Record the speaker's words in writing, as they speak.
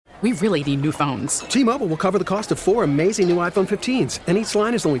We really need new phones. T-Mobile will cover the cost of 4 amazing new iPhone 15s, and each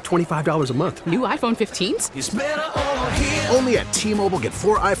line is only $25 a month. New iPhone 15s? It's better over here. Only at T-Mobile, get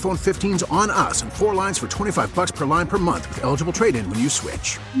 4 iPhone 15s on us and 4 lines for $25 per line per month with eligible trade-in when you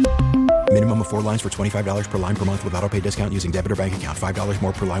switch. Minimum of 4 lines for $25 per line per month with autopay discount using debit or bank account. $5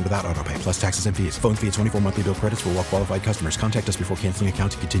 more per line without autopay, plus taxes and fees. Phone fee at 24 monthly bill credits for well-qualified customers. Contact us before canceling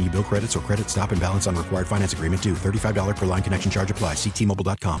account to continue bill credits or credit stop and balance on required finance agreement due. $35 per line connection charge applies. See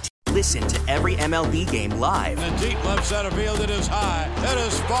T-Mobile.com. Listen to every MLB game live. In the deep left center field, it is high, it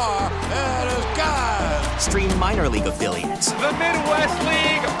is far, it is gone. Stream minor league affiliates. The Midwest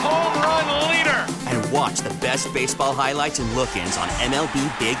League home run leader. And watch the best baseball highlights and look-ins on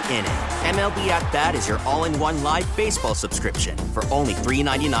MLB Big Inning. MLB At Bat is your all-in-one live baseball subscription for only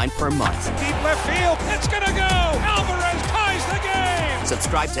 $3.99 per month. Deep left field, it's gonna go. Alvarez ties the game.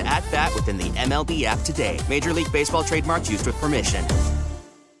 Subscribe to At Bat within the MLB app today. Major League Baseball trademarks used with permission.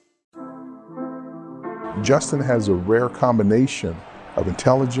 Justin has a rare combination of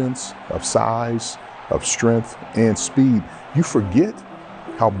intelligence, of size, of strength, and speed. You forget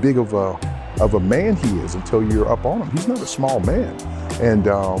how big of a man he is until you're up on him. He's not a small man. And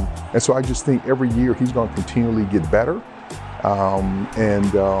so I just think every year he's going to continually get better.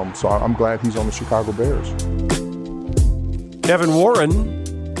 So I'm glad he's on the Chicago Bears. Kevin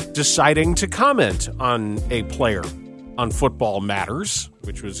Warren deciding to comment on a player on Football Matters,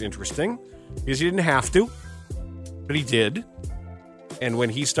 which was interesting. Because he didn't have to, but he did. And when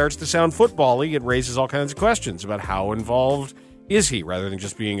he starts to sound football-y, it raises all kinds of questions about how involved is he, rather than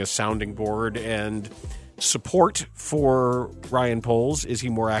just being a sounding board and support for Ryan Poles. Is he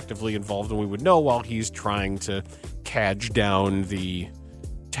more actively involved than we would know while he's trying to cadge down the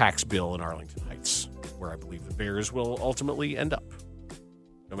tax bill in Arlington Heights, where I believe the Bears will ultimately end up,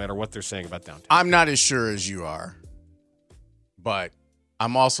 no matter what they're saying about downtown. I'm not as sure as you are, but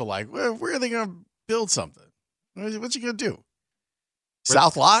I'm also like, where are they going to build something? What's you going to do?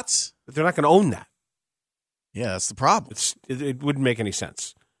 South Lots? But they're not going to own that. Yeah, that's the problem. It wouldn't make any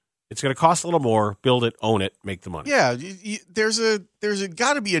sense. It's going to cost a little more. Build it, own it, make the money. Yeah, there's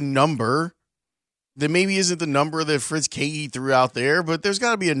got to be a number that maybe isn't the number that Fritz Kagi threw out there, but there's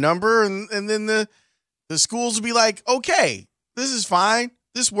got to be a number, and then the schools will be like, okay, this is fine.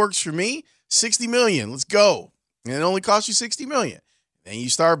 This works for me. $60 million, let's go. And it only costs you $60 million. And you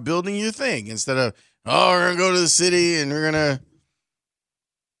start building your thing instead of, we're going to go to the city and we're going to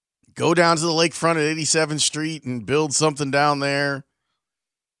go down to the lakefront at 87th Street and build something down there.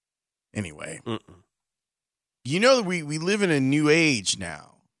 Anyway, You know that we live in a new age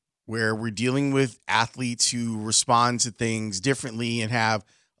now where we're dealing with athletes who respond to things differently and have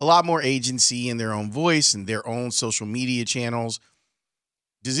a lot more agency in their own voice and their own social media channels.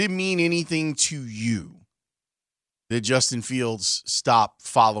 Does it mean anything to you that Justin Fields stopped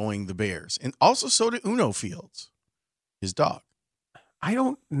following the Bears? And also so did Uno Fields, his dog. I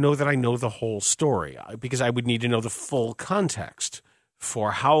don't know that I know the whole story because I would need to know the full context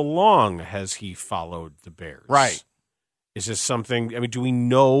for how long has he followed the Bears? Right. Is this something, do we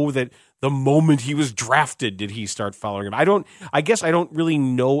know that the moment he was drafted, did he start following him? I guess I don't really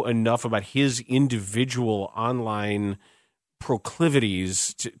know enough about his individual online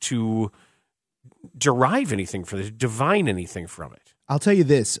proclivities to derive anything from this, divine anything from it. I'll tell you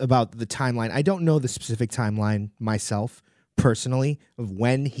this about the timeline. I don't know the specific timeline myself, personally, of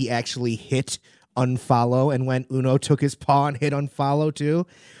when he actually hit unfollow and when Uno took his paw and hit unfollow too.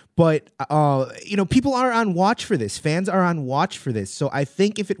 But, people are on watch for this. Fans are on watch for this. So I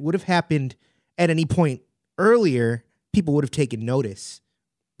think if it would have happened at any point earlier, people would have taken notice.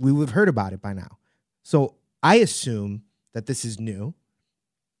 We would have heard about it by now. So I assume that this is new.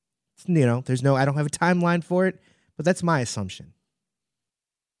 I don't have a timeline for it, but that's my assumption.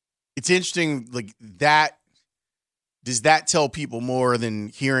 It's interesting, like that. Does that tell people more than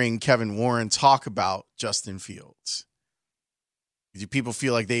hearing Kevin Warren talk about Justin Fields? Do people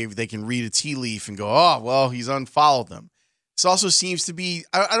feel like they can read a tea leaf and go, oh, well, he's unfollowed them? This also seems to be,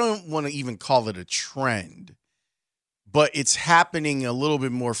 I don't want to even call it a trend, but it's happening a little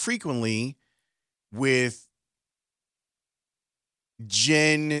bit more frequently with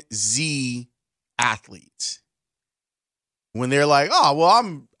Gen Z athletes. When they're like, oh,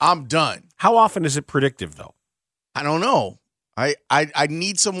 well, I'm done. How often is it predictive, though? I don't know. I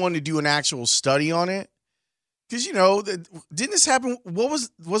need someone to do an actual study on it. Because, didn't this happen?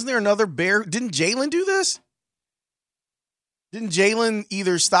 Wasn't there another Bear? Didn't Jalen do this? Didn't Jalen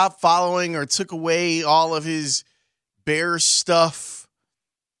either stop following or took away all of his Bear stuff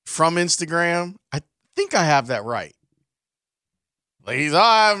from Instagram? I think I have that right. Like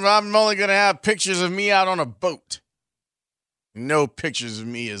I'm only going to have pictures of me out on a boat. No pictures of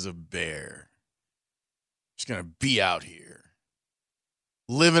me as a bear. Just going to be out here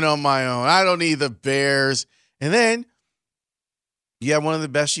living on my own. I don't need the Bears. And then you have one of the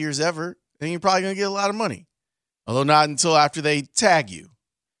best years ever, and you're probably going to get a lot of money. Although not until after they tag you.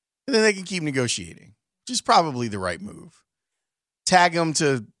 And then they can keep negotiating, which is probably the right move. Tag them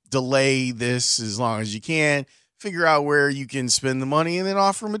to delay this as long as you can. Figure out where you can spend the money and then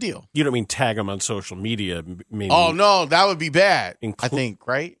offer them a deal. You don't mean tag them on social media? Maybe. Oh, no, that would be bad, I think,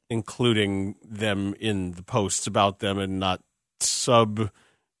 right? Including them in the posts about them and not sub.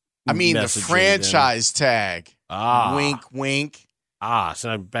 I mean, the franchise tag. Wink, wink. So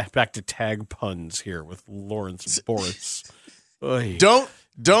I'm back to tag puns here with Lawrence Boris. Don't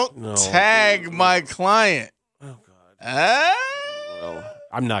tag my client. Oh, God. Well,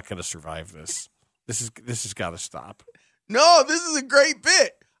 I'm not going to survive this. This has got to stop. No, this is a great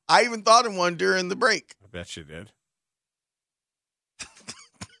bit. I even thought of one during the break. I bet you did.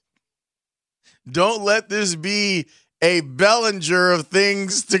 Don't let this be a Bellinger of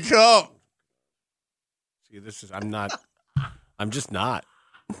things to come. See, I'm just not.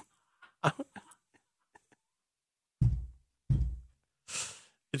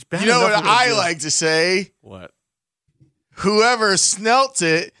 It's bad. You know what I like to say? What? Whoever snelt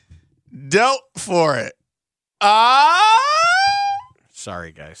it, dealt for it.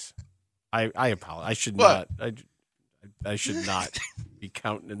 Sorry, guys. I apologize. I should what? not. I should not be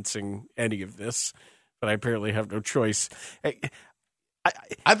countenancing any of this, but I apparently have no choice.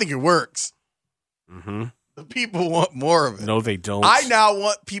 I think it works. Mm-hmm. The people want more of it. No, they don't. I now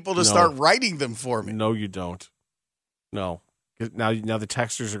want people to start writing them for me. No, you don't. No. Now the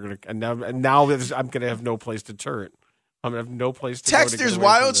texters are going to. Now I'm going to have no place to turn. I'm going to have no place to Texters,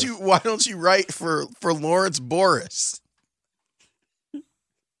 go to why don't you write for Lawrence Boris?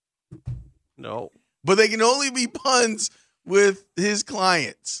 No. But they can only be puns with his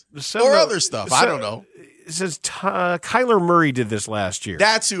clients or other stuff. I don't know. It says Kyler Murray did this last year.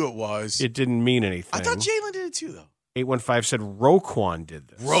 That's who it was. It didn't mean anything. I thought Jalen did it too, though. 815 said Roquan did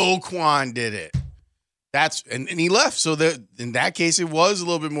this. Roquan did it. And he left. So that in that case, it was a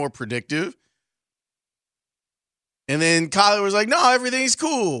little bit more predictive. And then Kyler was like, no, everything's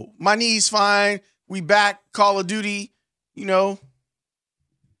cool. My knee's fine. We back Call of Duty. You know,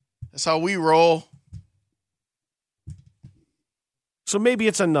 that's how we roll. So maybe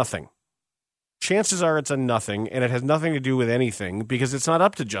it's a nothing. Chances are it's a nothing, and it has nothing to do with anything because it's not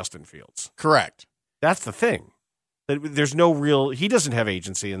up to Justin Fields. Correct. That's the thing. There's no real – he doesn't have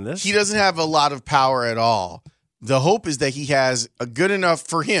agency in this. He doesn't have a lot of power at all. The hope is that he has a good enough –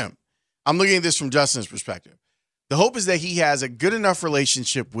 for him, I'm looking at this from Justin's perspective. The hope is that he has a good enough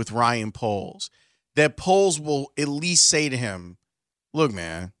relationship with Ryan Poles that Poles will at least say to him, look,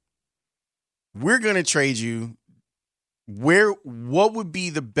 man, we're going to trade you. What would be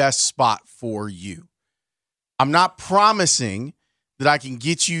the best spot for you? I'm not promising that I can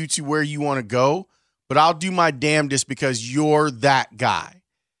get you to where you want to go, but I'll do my damnedest because you're that guy.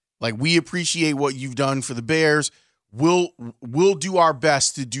 Like, we appreciate what you've done for the Bears. We'll do our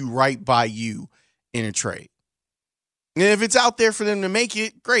best to do right by you in a trade. And if it's out there for them to make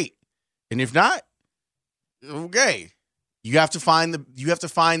it, great. And if not, okay. You have to find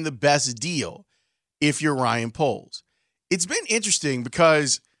the best deal if you're Ryan Poles. It's been interesting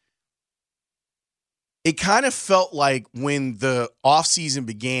because it kind of felt like when the offseason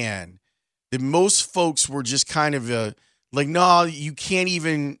began that most folks were just kind of like, no, you can't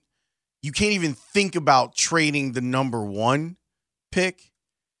even think about trading the number one pick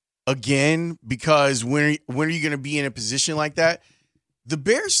again, because when are you going to be in a position like that? The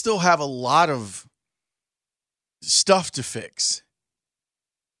Bears still have a lot of stuff to fix.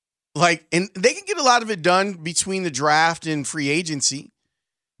 Like, and they can get a lot of it done between the draft and free agency,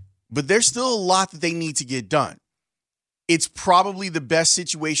 but there's still a lot that they need to get done. It's probably the best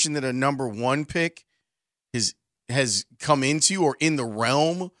situation that a number one pick has come into, or in the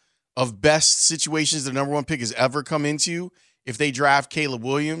realm of best situations the number one pick has ever come into if they draft Caleb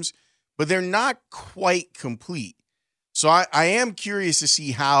Williams, but they're not quite complete. So I am curious to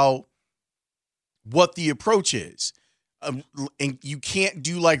see what the approach is. And you can't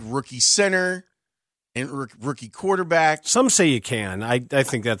do like rookie center and rookie quarterback. Some say you can. I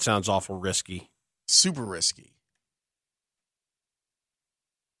think that sounds awful risky. Super risky.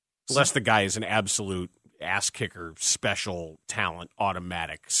 Unless the guy is an absolute ass kicker, special talent,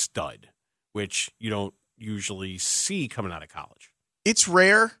 automatic stud, which you don't usually see coming out of college. It's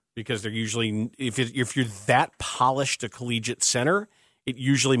rare. Because they're usually, if you're that polished a collegiate center, it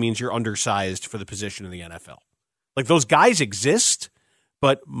usually means you're undersized for the position in the NFL. Like, those guys exist,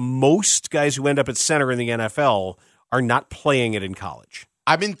 but most guys who end up at center in the NFL are not playing it in college.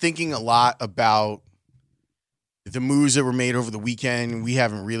 I've been thinking a lot about the moves that were made over the weekend. We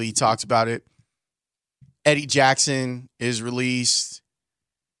haven't really talked about it. Eddie Jackson is released.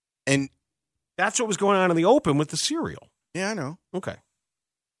 And that's what was going on in the Open with the cereal. Yeah, I know. Okay.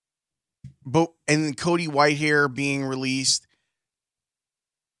 And Cody Whitehair being released.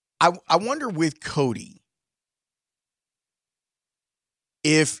 I wonder with Cody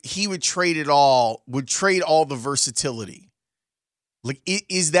if he would trade all the versatility. Like,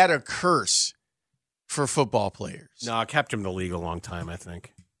 is that a curse for football players? No, it kept him in the league a long time, I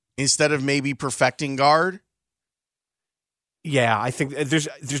think. Instead of maybe perfecting guard? Yeah, I think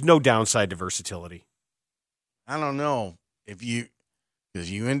there's no downside to versatility. I don't know.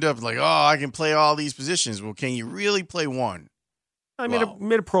 Because you end up like, oh, I can play all these positions. Well, can you really play one? I made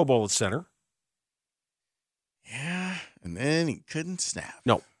a Pro Bowl at center. Yeah, and then he couldn't snap.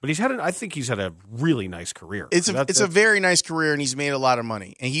 No, but I think he's had a really nice career. It's a very nice career, and he's made a lot of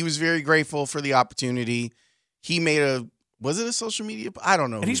money. And he was very grateful for the opportunity. He made was it a social media? I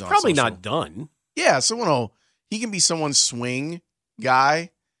don't know. And he's probably not done. Yeah, he can be someone's swing guy.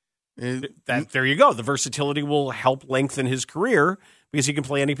 There you go. The versatility will help lengthen his career because he can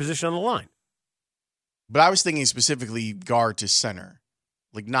play any position on the line. But I was thinking specifically guard to center.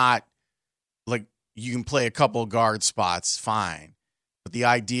 Like, not like you can play a couple guard spots, fine. But the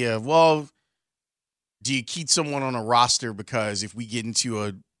idea of, well, do you keep someone on a roster because if we get into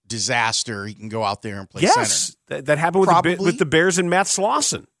a disaster, he can go out there and play center? Yes, that happened with the Bears and Matt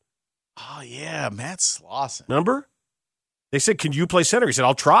Slauson. Oh, yeah, Matt Slauson. Remember? They said, can you play center? He said,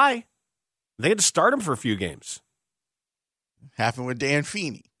 I'll try. They had to start him for a few games. Happened with Dan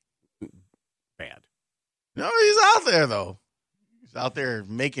Feeney. Bad. No, he's out there, though. He's out there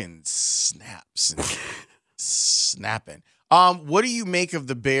making snaps and snapping. What do you make of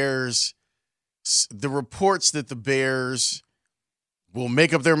the Bears, the reports that the Bears will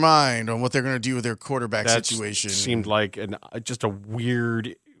make up their mind on what they're going to do with their quarterback situation? Seemed like just a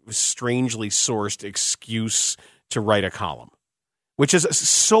weird, strangely sourced excuse to write a column, which is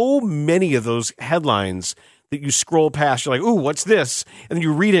so many of those headlines that you scroll past. You're like, ooh, what's this? And then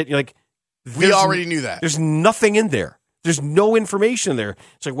you read it, and you're like, we already knew that. There's nothing in there. There's no information there.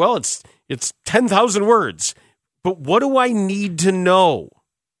 It's like, well, it's 10,000 words. But what do I need to know?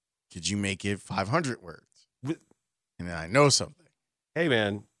 Could you make it 500 words? And then I know something. Hey,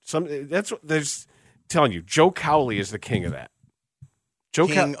 man, there's telling you, Joe Cowley is the king of that.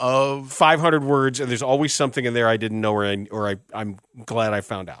 King of 500 words, and there's always something in there I didn't know, or I'm glad I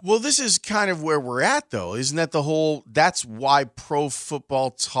found out. Well, this is kind of where we're at, though. Isn't that that's why Pro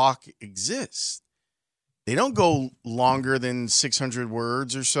Football Talk exists. They don't go longer than 600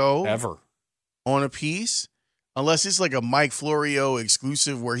 words or so. Ever. On a piece. Unless it's like a Mike Florio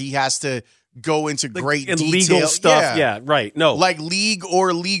exclusive where he has to go into great detail. Legal stuff. Yeah, right. No. Like league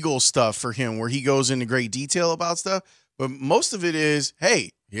or legal stuff for him where he goes into great detail about stuff. But most of it is,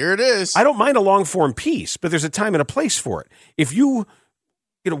 hey, here it is. I don't mind a long form piece, but there's a time and a place for it. If you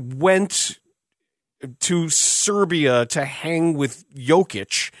went to Serbia to hang with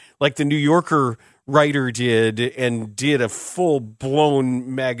Jokic, like the New Yorker writer did, and did a full-blown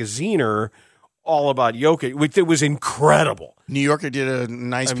magaziner all about Jokic, which it was incredible. New Yorker did a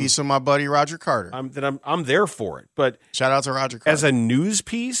nice piece on my buddy Roger Carter. I'm there for it. But shout out to Roger Carter. As a news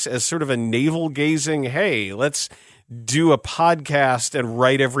piece, as sort of a navel-gazing, hey, let's do a podcast and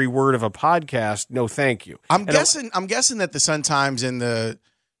write every word of a podcast. No, thank you. I'm guessing that the Sun-Times and the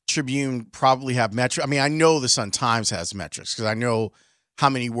Tribune probably have metrics. I mean, I know the Sun-Times has metrics because I know how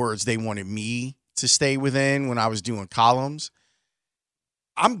many words they wanted me to stay within when I was doing columns.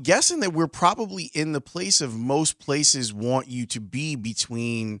 I'm guessing that we're probably in the place of most places want you to be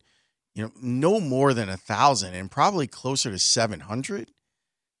between, no more than 1,000 and probably closer to 700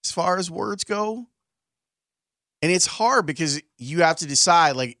 as far as words go. And it's hard because you have to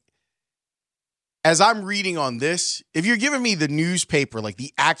decide, like, as I'm reading on this, if you're giving me the newspaper, like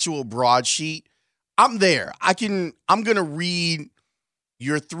the actual broadsheet, I'm there. I'm going to read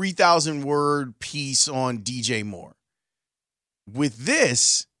your 3,000 word piece on DJ Moore. With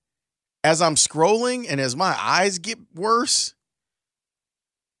this, as I'm scrolling and as my eyes get worse,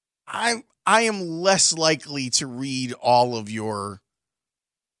 I am less likely to read all of your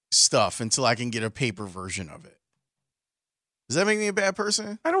stuff until I can get a paper version of it. Does that make me a bad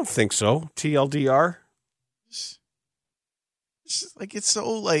person? I don't think so. TLDR. It's just like, it's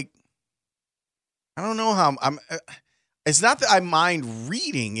so like, I don't know how I'm. It's not that I mind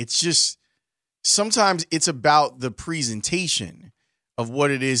reading. It's just sometimes it's about the presentation of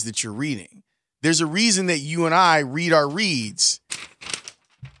what it is that you're reading. There's a reason that you and I read our reads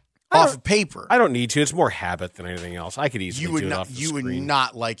off of paper. I don't need to. It's more habit than anything else. I could easily do it off the screen. You would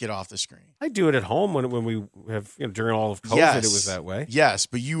not like it off the screen. I do it at home when we have during all of COVID. It was that way. Yes,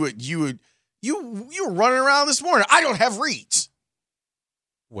 but you were running around this morning. I don't have reads.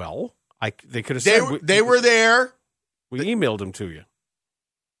 Well, they could have said they were there. We emailed them to you,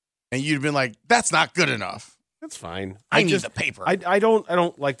 and you'd have been like, "That's not good enough." That's fine. I need the paper. I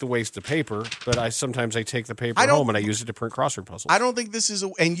don't like the waste of paper, but I sometimes take the paper home and I use it to print crossword puzzles. I don't think this is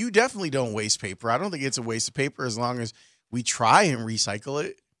and you definitely don't waste paper. I don't think it's a waste of paper as long as we try and recycle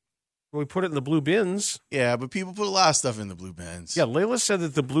it. We put it in the blue bins. Yeah, but people put a lot of stuff in the blue bins. Yeah, Layla said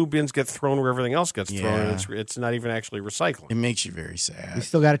that the blue bins get thrown where everything else gets thrown, and it's not even actually recycling. It makes you very sad. We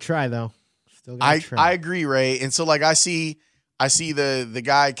still got to try, though. I agree, Ray. And so, like, I see the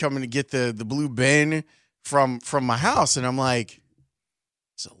guy coming to get the blue bin from my house, and I'm like,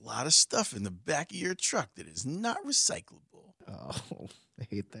 there's a lot of stuff in the back of your truck that is not recyclable. Oh, I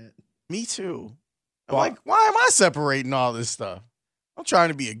hate that. Me too. I'm like, why am I separating all this stuff? I'm trying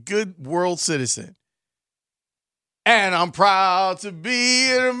to be a good world citizen. And I'm proud to be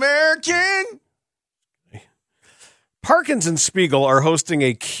an American. Parkins and Spiegel are hosting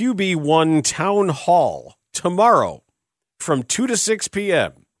a QB1 town hall tomorrow from 2 to 6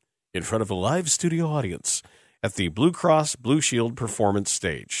 p.m. in front of a live studio audience at the Blue Cross Blue Shield Performance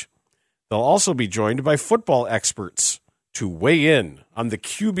Stage. They'll also be joined by football experts to weigh in on the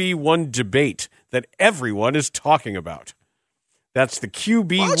QB1 debate that everyone is talking about. That's the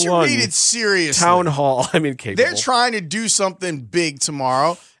QB1 Why don't you read it seriously? Town hall. I'm incapable. They're trying to do something big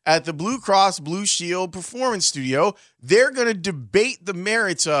tomorrow at the Blue Cross Blue Shield Performance Studio. They're going to debate the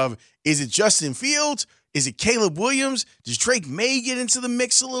merits of, is it Justin Fields? Is it Caleb Williams? Does Drake May get into the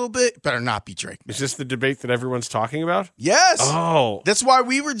mix a little bit? Better not be Drake May. Is this the debate that everyone's talking about? Yes. Oh. That's why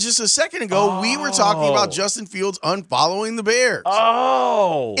we were just a second ago, we were talking about Justin Fields unfollowing the Bears.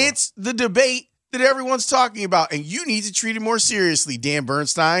 Oh. It's the debate that everyone's talking about, and you need to treat it more seriously, Dan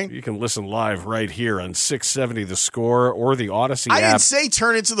Bernstein. You can listen live right here on 670 The Score or the Odyssey app. I didn't say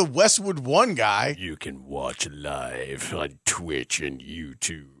turn into the Westwood One guy. You can watch live on Twitch and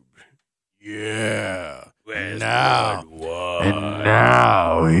YouTube. Yeah. And now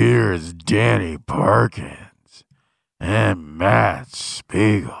here's Danny Parkins and Matt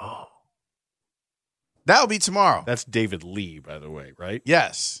Spiegel. That'll be tomorrow. That's David Lee, by the way, right?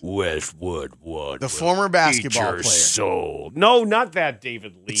 Yes. Westwood One. The former basketball player. Soul. No, not that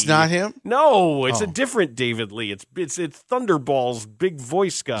David Lee. It's not him? No, it's a different David Lee. It's Thunderball's big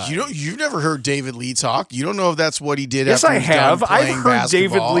voice guy. You've never heard David Lee talk. You don't know if that's what he did. Yes, after I he was done have. I've playing heard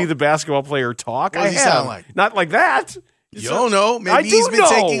basketball. David Lee, the basketball player, talk. What does he sound like? Not like that. You don't know. Maybe he's been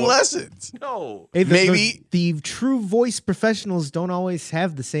taking lessons. No. Hey, maybe the true voice professionals don't always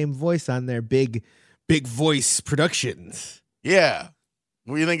have the same voice on their big voice productions. Yeah.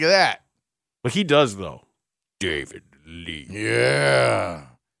 What do you think of that? But he does, though. David Lee. Yeah.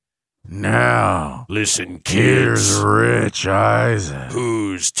 Now, listen, kids. Here's Rich Eisen.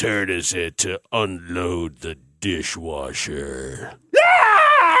 Whose turn is it to unload the dishwasher?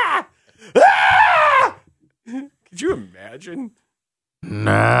 Could you imagine?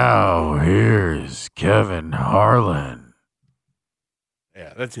 Now, here's Kevin Harlan.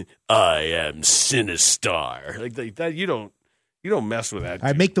 Yeah, that's it. I am Sinistar. Like that, you don't mess with that. All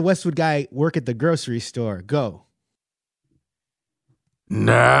right, make the Westwood guy work at the grocery store. Go.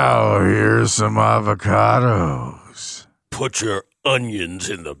 Now here's some avocados. Put your onions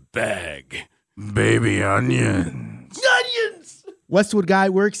in the bag. Baby onions. Onions! Westwood guy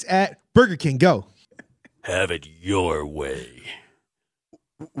works at Burger King. Go. Have it your way.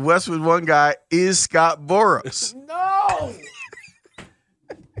 Westwood One guy is Scott Boras. No!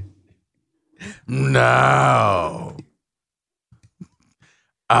 Now,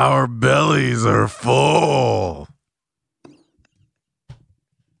 our bellies are full.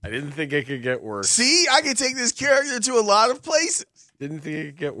 I didn't think it could get worse. See, I can take this character to a lot of places. Didn't think it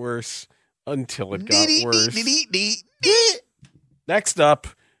could get worse until it got worse. Next up,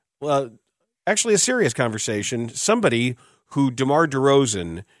 well, actually a serious conversation. Somebody who DeMar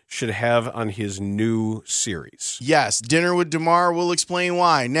DeRozan should have on his new series. Yes, Dinner with DeMar. We'll explain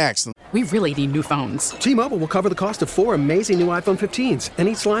why next. We really need new phones. T-Mobile will cover the cost of 4 amazing new iPhone 15s, and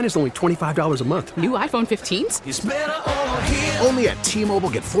each line is only $25 a month. New iPhone 15s? It's better over here. Only at T-Mobile,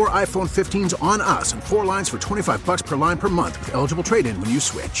 get 4 iPhone 15s on us and 4 lines for $25 per line per month with eligible trade-in when you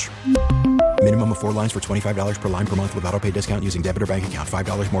switch. Minimum of 4 lines for $25 per line per month with autopay discount using debit or bank account.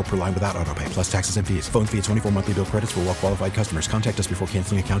 $5 more per line without autopay, plus taxes and fees. Phone fee at 24 monthly bill credits for well-qualified customers. Contact us before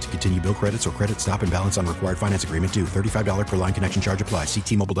canceling account to continue bill credits or credit stop and balance on required finance agreement due. $35 per line connection charge applies. See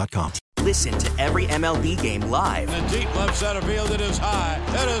T-Mobile.com. Listen to every MLB game live. In the deep left center field, it is high,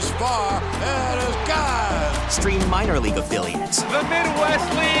 it is far, it is God. Stream minor league affiliates. The Midwest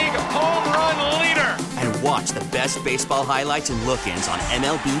League home run leader. And watch the best baseball highlights and look-ins on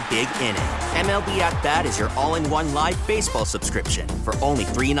MLB Big Inning. MLB At Bat is your all-in-one live baseball subscription for only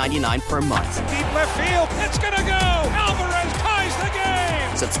 $3.99 per month. Deep left field, it's gonna go. Alvarez ties the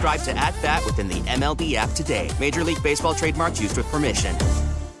game. Subscribe to At Bat within the MLB app today. Major League Baseball trademarks used with permission.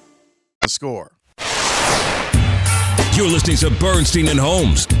 The score. You're listening to Bernstein and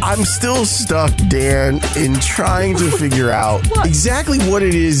Holmes. I'm still stuck, Dan, in trying to figure out exactly what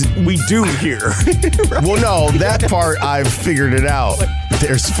it is we do here. Right. Well, no, that part I've figured it out.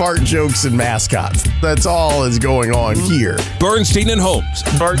 There's fart jokes and mascots. That's all is going on here. Bernstein and Holmes.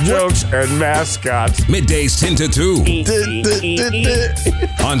 Fart jokes and mascots. Middays 10 to 2.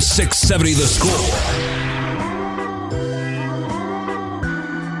 On 670 The Score.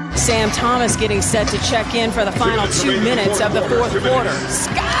 Sam Thomas getting set to check in for the final 2 minutes of the fourth quarter.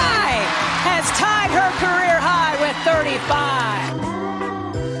 Sky has tied her career high with 35.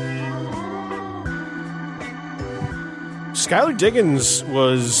 Skylar Diggins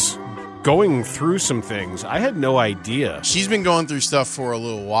was going through some things. I had no idea. She's been going through stuff for a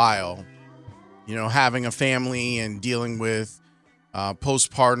little while. You know, having a family and dealing with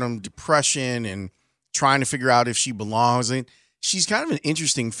postpartum depression and trying to figure out if she belongs. She's kind of an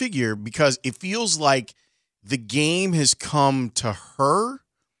interesting figure because it feels like the game has come to her.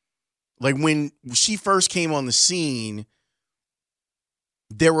 Like when she first came on the scene,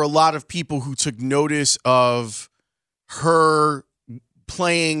 there were a lot of people who took notice of her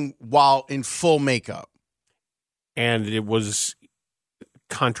playing while in full makeup. And it was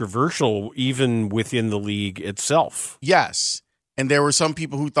controversial even within the league itself. Yes. And there were some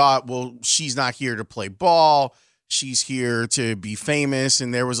people who thought, well, she's not here to play ball. She's here to be famous,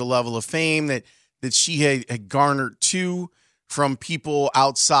 and there was a level of fame that she had garnered too from people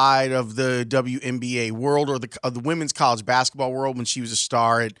outside of the WNBA world or the women's college basketball world when she was a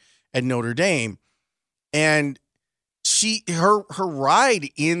star at Notre Dame. And her ride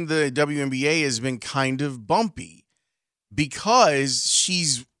in the WNBA has been kind of bumpy because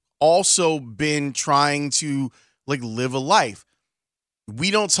she's also been trying to live a life.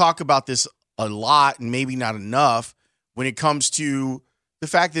 We don't talk about this a lot and maybe not enough when it comes to the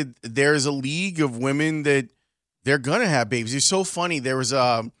fact that there's a league of women that they're going to have babies. It's so funny. There was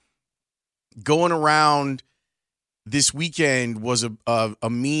going around this weekend was a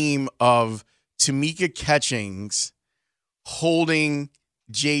meme of Tamika Catchings holding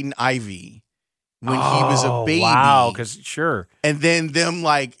Jaden Ivey when he was a baby. Wow, because sure. And then them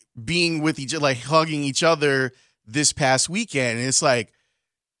being with each other, hugging each other this past weekend. And it's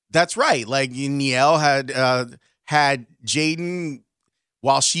that's right. Niele had Jaden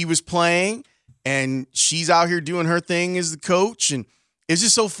while she was playing, and she's out here doing her thing as the coach, and it's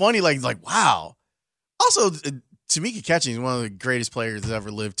just so funny. Wow. Also, Tamika Catchings is one of the greatest players that ever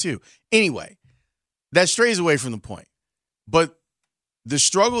lived too. Anyway, that strays away from the point. But the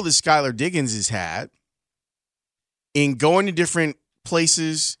struggle that Skylar Diggins has had in going to different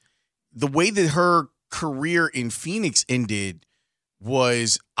places, the way that her career in Phoenix ended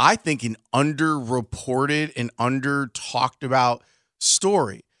was, I think, an underreported and under-talked about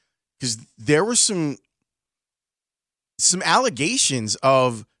story. Because there were some allegations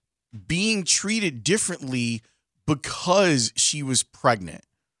of being treated differently because she was pregnant.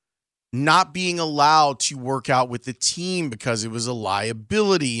 Not being allowed to work out with the team because it was a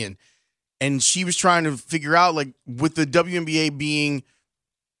liability. And she was trying to figure out, with the WNBA being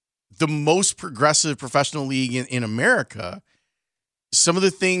the most progressive professional league in America, some of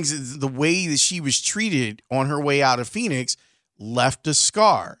the things, the way that she was treated on her way out of Phoenix left a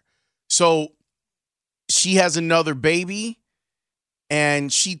scar. So she has another baby,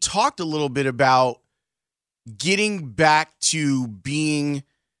 and she talked a little bit about getting back to being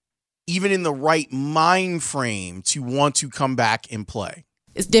even in the right mind frame to want to come back and play.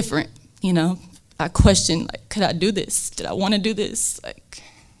 It's different, I question, could I do this? Did I want to do this?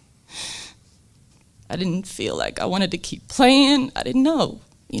 I didn't feel like I wanted to keep playing. I didn't know,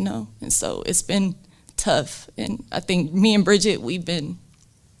 and so it's been tough. And I think me and Bridget, we've been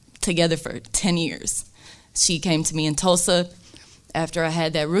together for 10 years. She came to me in Tulsa after I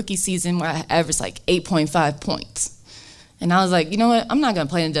had that rookie season where I averaged 8.5 points. And I was like, you know what? I'm not going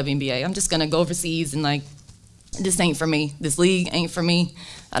to play in the WNBA. I'm just going to go overseas and this ain't for me. This league ain't for me.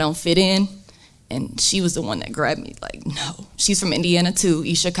 I don't fit in. And she was the one that grabbed me no. She's from Indiana too,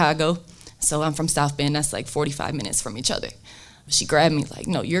 East Chicago. So I'm from South Bend. That's 45 minutes from each other. She grabbed me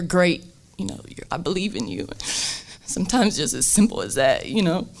no, you're great. I believe in you. Sometimes just as simple as that,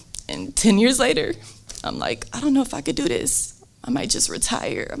 And 10 years later, I'm like, I don't know if I could do this. I might just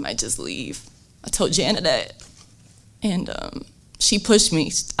retire. I might just leave. I told Jana that. And she pushed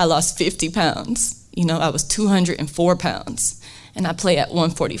me. I lost 50 pounds. You know, I was 204 pounds. And I play at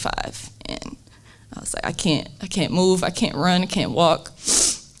 145. And I was like, I can't move. I can't run. I can't walk.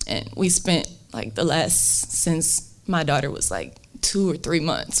 And we spent like since my daughter was like 2 or 3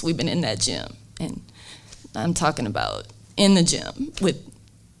 months, we've been in that gym. And I'm talking about in the gym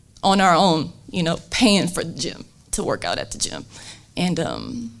on our own, you know, paying for the gym to work out at the gym. And,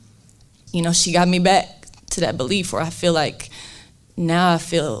 you know, she got me back to that belief where I feel like now I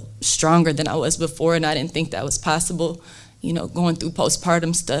feel stronger than I was before, and I didn't think that was possible. You know, going through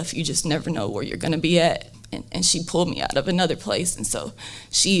postpartum stuff, you just never know where you're going to be at. And she pulled me out of another place. And so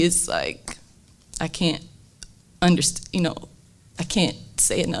she is like, I can't understand, you know, I can't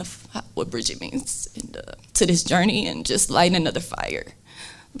say enough what Bridget means to this journey and just lighting another fire.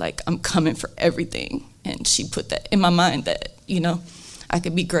 Like, I'm coming for everything. And she put that in my mind that, you know, I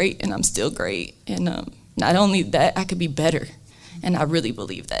could be great and I'm still great. And not only that, I could be better. And I really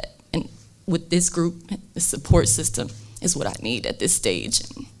believe that. And with this group, the support system is what I need at this stage.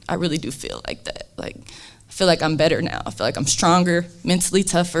 And I really do feel like that. Like, I feel like I'm better now. I feel like I'm stronger, mentally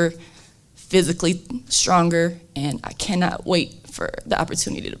tougher, physically stronger, and I cannot wait for the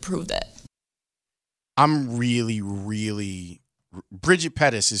opportunity to prove that. I'm really Bridget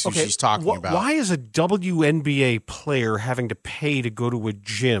Pettis is who she's talking about. Why is a WNBA player having to pay to go to a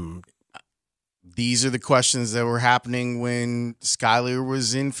gym? These are the questions that were happening when Skylar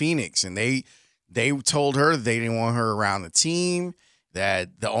was in Phoenix, and they told her they didn't want her around the team,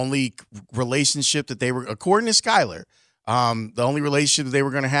 that the only relationship that they were, according to Skylar, the only relationship they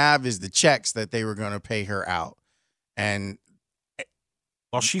were going to have is the checks that they were going to pay her out. And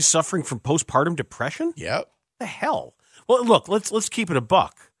while she's suffering from postpartum depression? Yep. The hell? Well, look, let's keep it a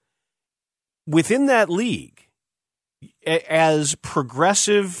buck. Within that league, as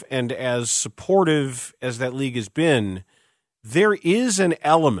progressive and as supportive as that league has been, there is an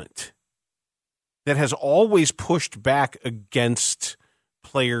element that has always pushed back against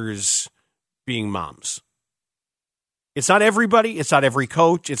players being moms. It's not everybody, it's not every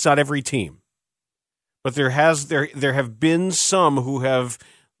coach, it's not every team. But there have been some who have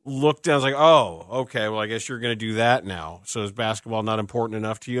looked down, like, oh, okay, well, I guess you're going to do that now. So is basketball not important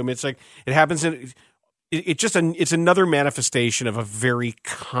enough to you? I mean, it's like it happens in it's another manifestation of a very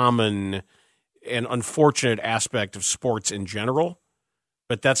common and unfortunate aspect of sports in general.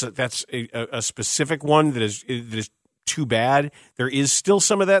 But that's a specific one that is too bad. There is still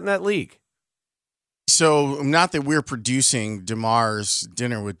some of that in that league. So, not that we're producing DeMar's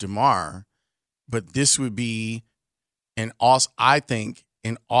Dinner with DeMar, but this would be an awesome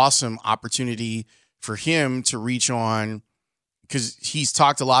opportunity for him to reach on, because he's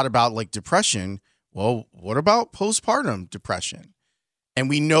talked a lot about like depression. Well, what about postpartum depression? And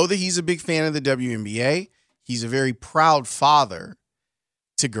we know that he's a big fan of the WNBA. He's a very proud father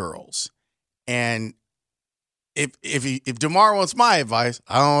to girls. And if DeMar wants my advice,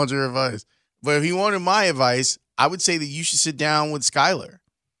 I don't want your advice. But if he wanted my advice, I would say that you should sit down with Skylar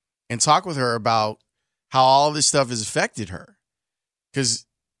and talk with her about how all this stuff has affected her. Because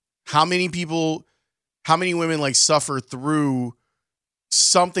how many women like suffer through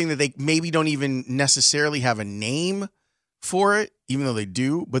something that they maybe don't even necessarily have a name for it, even though they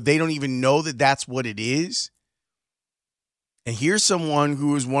do, but they don't even know that that's what it is. And here's someone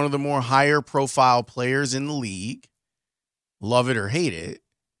who is one of the more higher profile players in the league, love it or hate it,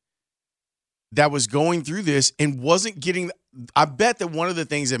 that was going through this and wasn't getting. I bet that one of the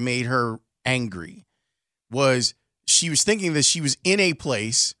things that made her angry was she was thinking that she was in a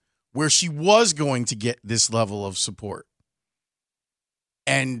place where she was going to get this level of support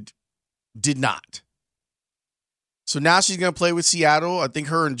and did not. So now she's going to play with Seattle. I think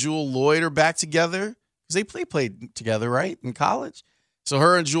her and Jewel Lloyd are back together because they played together, right, in college. So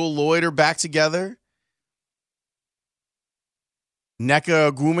her and Jewel Lloyd are back together.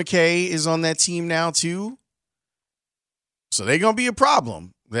 Nneka Ogwumike is on that team now, too. So they're going to be a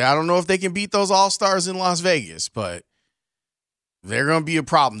problem. I don't know if they can beat those All-Stars in Las Vegas, but they're going to be a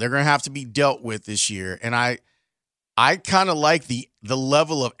problem. They're going to have to be dealt with this year. And I kind of like the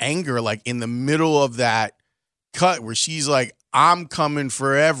level of anger, like in the middle of that cut where she's like, I'm coming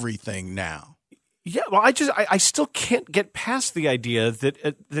for everything now. Yeah, well, I still can't get past the idea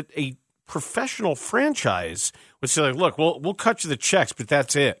that a professional franchise would say, like, look, we'll cut you the checks, but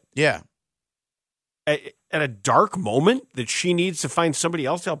that's it. Yeah. At a dark moment that she needs to find somebody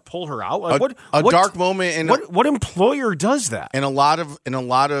else to help pull her out. Like, what dark moment, and what employer does that? And a lot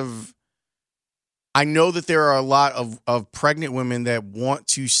of I know that there are a lot of pregnant women that want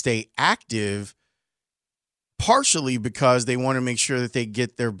to stay active, partially because they want to make sure that they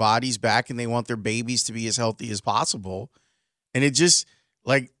get their bodies back and they want their babies to be as healthy as possible. And it just,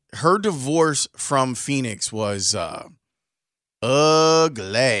 like, her divorce from Phoenix was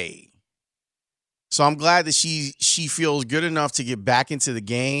ugly. So I'm glad that she feels good enough to get back into the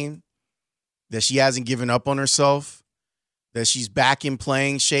game, that she hasn't given up on herself, that she's back in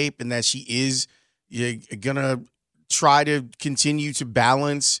playing shape, and that she is going to try to continue to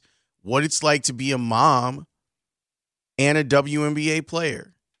balance what it's like to be a mom and a WNBA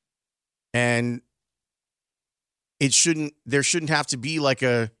player. And there shouldn't have to be like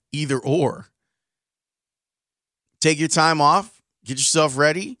a either or. Take your time off, get yourself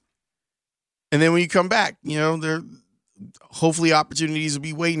ready, and then when you come back, there hopefully opportunities will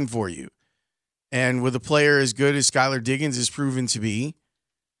be waiting for you. And with a player as good as Skylar Diggins is proven to be,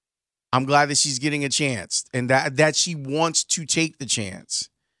 I'm glad that she's getting a chance and that she wants to take the chance.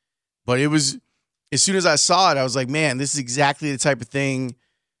 But it was, as soon as I saw it, I was like, man, this is exactly the type of thing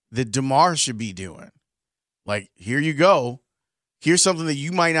that DeMar should be doing. Like, here you go. Here's something that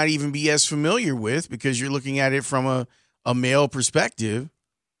you might not even be as familiar with because you're looking at it from a male perspective.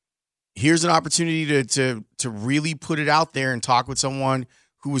 Here's an opportunity to really put it out there and talk with someone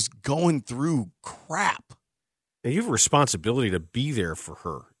who was going through crap. And you have a responsibility to be there for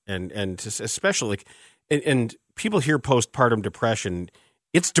her. And to, especially like, and people hear postpartum depression.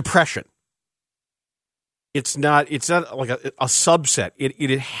 It's depression. It's not like a subset.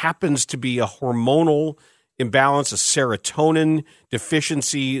 It happens to be a hormonal imbalance, a serotonin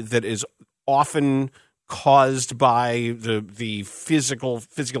deficiency that is often caused by the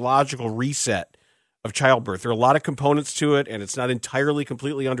physiological reset of childbirth. There are a lot of components to it, and it's not entirely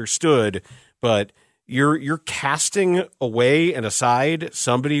completely understood, but you're casting away and aside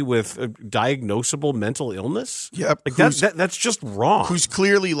somebody with a diagnosable mental illness. Yep. Like that's just wrong. Who's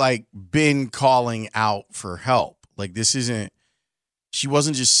clearly like been calling out for help. Like she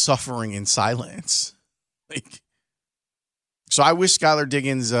wasn't just suffering in silence. Like, so I wish Skylar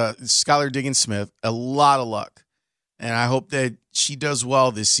Diggins Smith a lot of luck. And I hope that she does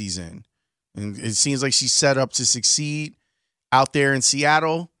well this season. And it seems like she's set up to succeed out there in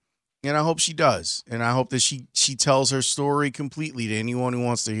Seattle. And I hope she does. And I hope that she tells her story completely to anyone who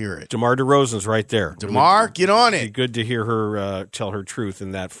wants to hear it. DeMar DeRozan's right there. DeMar, get on it. It'd be good to hear her tell her truth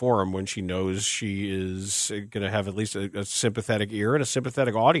in that forum when she knows she is going to have at least a sympathetic ear and a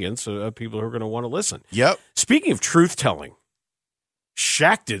sympathetic audience of people who are going to want to listen. Yep. Speaking of truth-telling,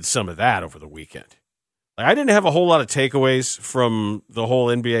 Shaq did some of that over the weekend. Like, I didn't have a whole lot of takeaways from the whole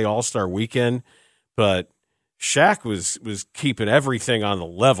NBA All-Star weekend, but Shaq was keeping everything on the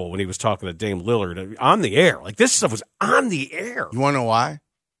level when he was talking to Dame Lillard on the air. Like, this stuff was on the air. You want to know why?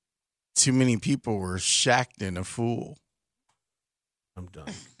 Too many people were Shaq'd in a fool. I'm done.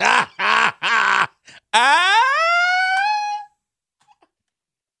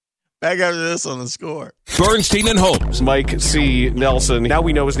 Back after this on The Score. Bernstein and Holmes. Mike C. Nelson. Now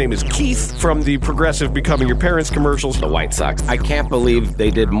we know his name is Keith from the Progressive Becoming Your Parents commercials. The White Sox. I can't believe they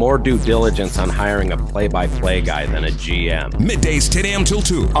did more due diligence on hiring a play-by-play guy than a GM. Middays 10 a.m. till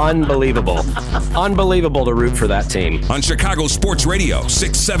 2. Unbelievable. Unbelievable to root for that team. On Chicago Sports Radio,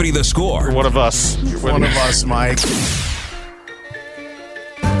 670 The Score. You're one of us. One of us, Mike.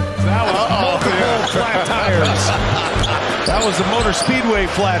 That was multiple flat tires. That was the Motor Speedway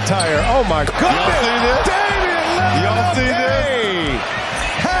flat tire. Oh, my goodness. Y'all see this?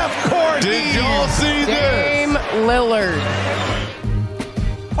 Half-court. Did y'all see this? Dame Lillard.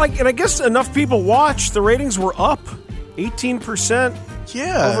 Like, and I guess enough people watched. The ratings were up 18%.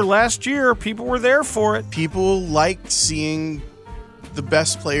 Yeah. Over last year, people were there for it. People like seeing the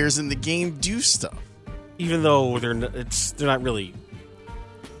best players in the game do stuff. Even though they're not really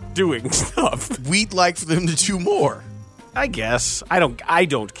doing stuff. We'd like for them to do more. I guess. I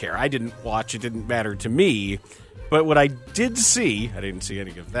don't care. I didn't watch. It didn't matter to me. But what I did see, I didn't see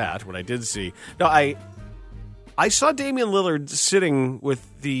any of that. What I did see, no, I saw Damian Lillard sitting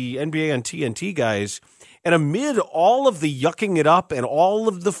with the NBA on TNT guys, and amid all of the yucking it up and all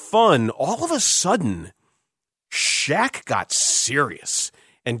of the fun, all of a sudden, Shaq got serious.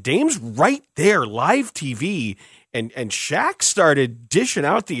 And Dame's right there, live TV, and Shaq started dishing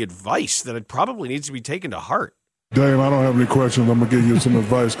out the advice that it probably needs to be taken to heart. Dame, I don't have any questions. I'm going to give you some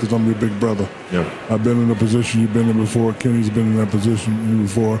advice because I'm your big brother. Yep. I've been in the position you've been in before. Kenny's been in that position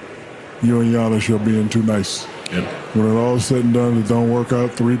before. You and Giannis, you're being too nice. Yep. When it all said and done, it don't work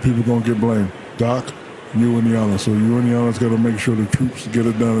out, 3 people going to get blamed. Doc, you and Giannis. So you and Giannis got to make sure the troops get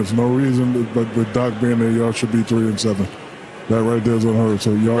it done. There's no reason, but with Doc being there, y'all should be 3-7. That right there is unheard.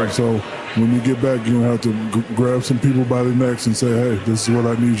 So y'all, so when you get back, you're going to have to grab some people by the necks and say, hey, this is what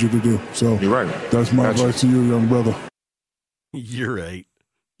I need you to do. So you're right. That's my advice to you, young brother. You're right.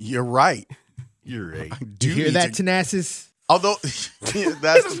 You're right. You're right. Do you hear that, Tanasis? Although that's There's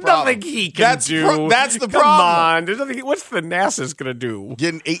the problem. nothing he can do. That's the Come problem. on. There's nothing. What's the NASA's going to do?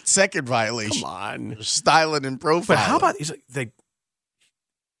 Get an 8-second violation. Come on. Styling and profiling. But how about they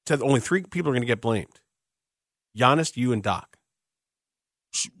said only 3 people are going to get blamed? Giannis, you, and Doc.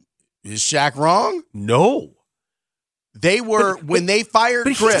 Is Shaq wrong? No. They were when they fired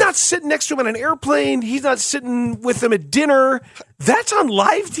But Chris. he's not sitting next to him on an airplane. He's not sitting with them at dinner. That's on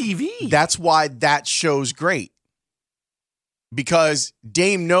live TV. That's why that show's great. Because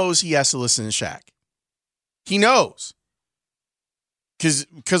Dame knows he has to listen to Shaq. He knows.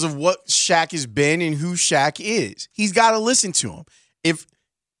 Because of what Shaq has been and who Shaq is. He's got to listen to him. If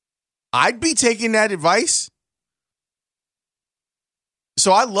I'd be taking that advice.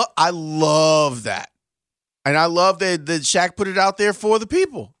 So I love that. And I love that Shaq put it out there for the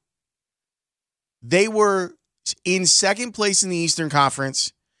people. They were in second place in the Eastern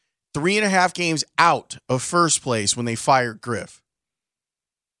Conference, 3.5 games out of first place when they fired Griff.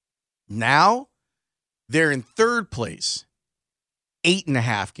 Now they're in third place,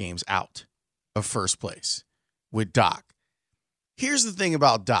 8.5 games out of first place with Doc. Here's the thing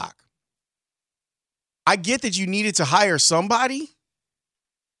about Doc. I get that you needed to hire somebody.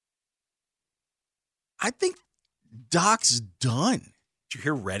 I think Doc's done. Did you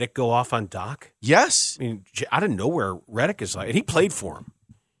hear Redick go off on Doc? Yes. I mean, out of nowhere, Redick is like, and he played for him.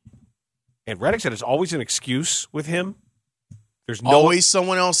 And Redick said it's always an excuse with him. There's always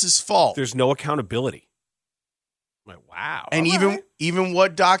someone else's fault. There's no accountability. I'm like, wow. And even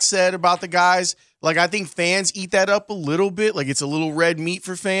what Doc said about the guys, like I think fans eat that up a little bit. Like it's a little red meat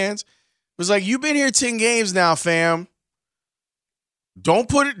for fans. It was like, you've been here 10 games now, fam. Don't.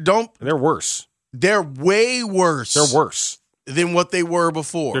 And they're worse. They're way worse. They're worse than what they were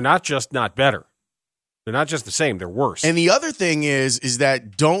before. They're not just not better. They're not just the same. They're worse. And the other thing is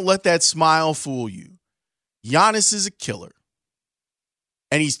that don't let that smile fool you. Giannis is a killer.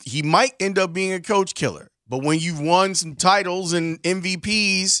 And he might end up being a coach killer. But when you've won some titles and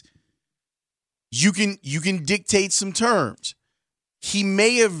MVPs, you can dictate some terms. He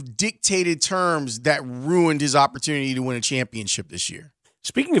may have dictated terms that ruined his opportunity to win a championship this year.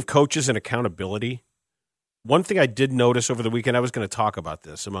 Speaking of coaches and accountability, one thing I did notice over the weekend, I was going to talk about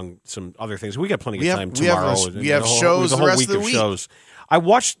this among some other things. We got plenty of time tomorrow. We have shows the rest of the week. Shows. I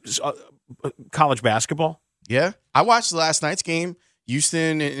watched college basketball. Yeah, I watched last night's game,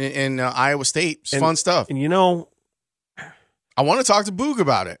 Houston and Iowa State. It's fun stuff. And you know, I want to talk to Boog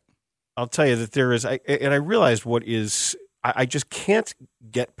about it. I'll tell you that there is, and I realized what is, I just can't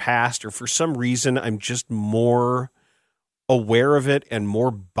get past, or for some reason, I'm just more aware of it and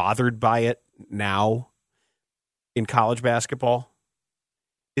more bothered by it now in college basketball,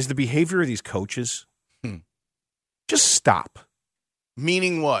 is the behavior of these coaches. Just stop.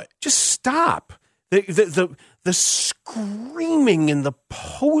 Meaning what? Just stop. The screaming and the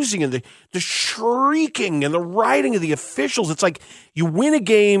posing and the shrieking and the riding of the officials. It's like you win a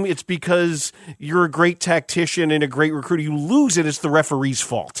game, it's because you're a great tactician and a great recruiter. You lose it, it's the referee's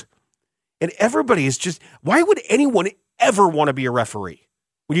fault. And everybody is just, why would anyone ever want to be a referee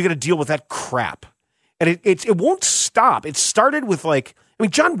when you got to deal with that crap? And it won't stop. It started with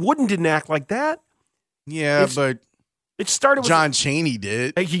John Wooden didn't act like that. Yeah, but it started with John Chaney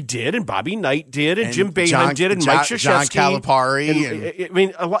did. He did, and Bobby Knight did, and Jim Boeheim did, and Mike Krzyzewski. John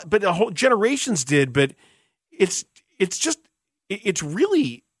Calipari. A lot, but the whole generations did. But it's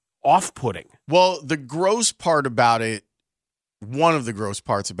really off-putting. Well, the gross part about it, one of the gross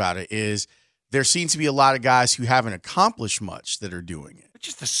parts about it is there seems to be a lot of guys who haven't accomplished much that are doing it.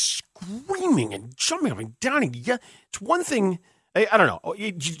 Just the screaming and jumping up and down. Yeah, it's one thing. I don't know.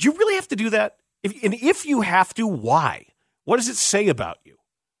 Do you really have to do that? If you have to, why? What does it say about you?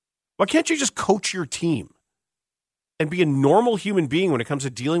 Why can't you just coach your team and be a normal human being when it comes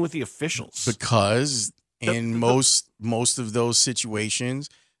to dealing with the officials? Because in most of those situations,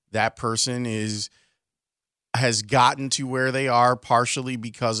 that person has gotten to where they are partially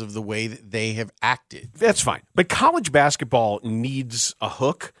because of the way that they have acted. That's fine. But college basketball needs a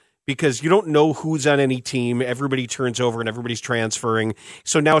hook because you don't know who's on any team. Everybody turns over and everybody's transferring.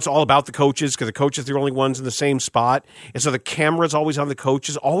 So now it's all about the coaches because the coaches are the only ones in the same spot. And so the camera's always on the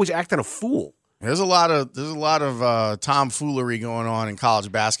coaches, always acting a fool. There's a lot of tomfoolery going on in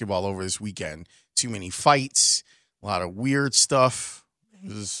college basketball over this weekend. Too many fights, a lot of weird stuff.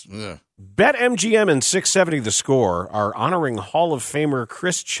 BetMGM and 670 The Score are honoring Hall of Famer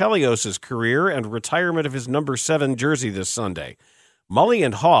Chris Chelios' career and retirement of his number 7 jersey this Sunday. Mully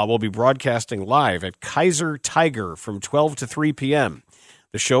and Haw will be broadcasting live at Kaiser Tiger from 12 to 3 p.m.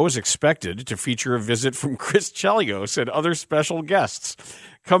 The show is expected to feature a visit from Chris Chelios and other special guests.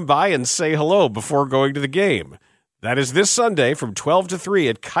 Come by and say hello before going to the game. That is this Sunday from 12 to 3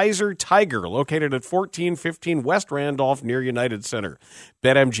 at Kaiser Tiger, located at 1415 West Randolph near United Center.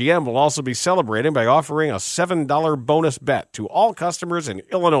 BetMGM will also be celebrating by offering a $7 bonus bet to all customers in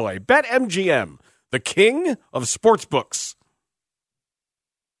Illinois. BetMGM, the king of sportsbooks.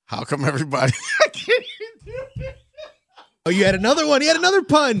 How come everybody... Oh, you had another one. You had another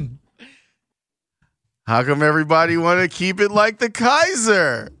pun. How come everybody want to keep it like the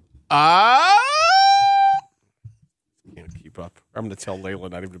Kaiser? Can't keep up. I'm going to tell Layla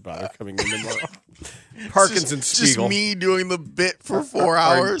not even to bother coming in tomorrow. Parkins and Spiegel. Just me doing the bit for 4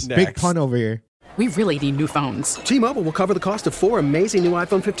 hours. Big pun over here. We really need new phones. T-Mobile will cover the cost of 4 amazing new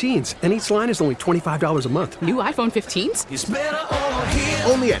iPhone 15s, and each line is only $25 a month. New iPhone 15s? It's better over here.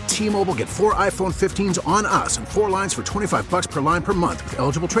 Only at T-Mobile, get 4 iPhone 15s on us and 4 lines for $25 per line per month with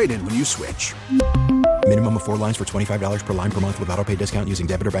eligible trade-in when you switch. Minimum of 4 lines for $25 per line per month with autopay discount using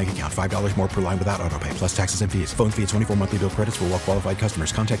debit or bank account. $5 more per line without autopay, plus taxes and fees. Phone fee at 24 monthly bill credits for well-qualified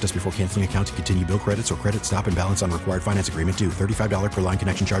customers. Contact us before canceling account to continue bill credits or credit stop and balance on required finance agreement due. $35 per line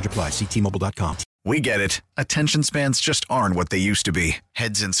connection charge applies. See T-Mobile.com. We get it. Attention spans just aren't what they used to be.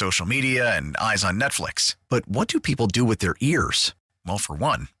 Heads in social media and eyes on Netflix. But what do people do with their ears? Well, for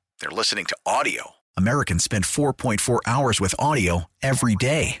one, they're listening to audio. Americans spend 4.4 hours with audio every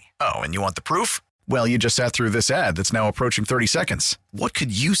day. Oh, and you want the proof? Well, you just sat through this ad that's now approaching 30 seconds. What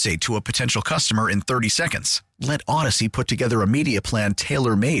could you say to a potential customer in 30 seconds? Let Odyssey put together a media plan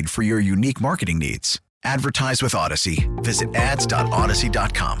tailor-made for your unique marketing needs. Advertise with Odyssey. Visit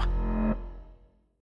ads.odyssey.com.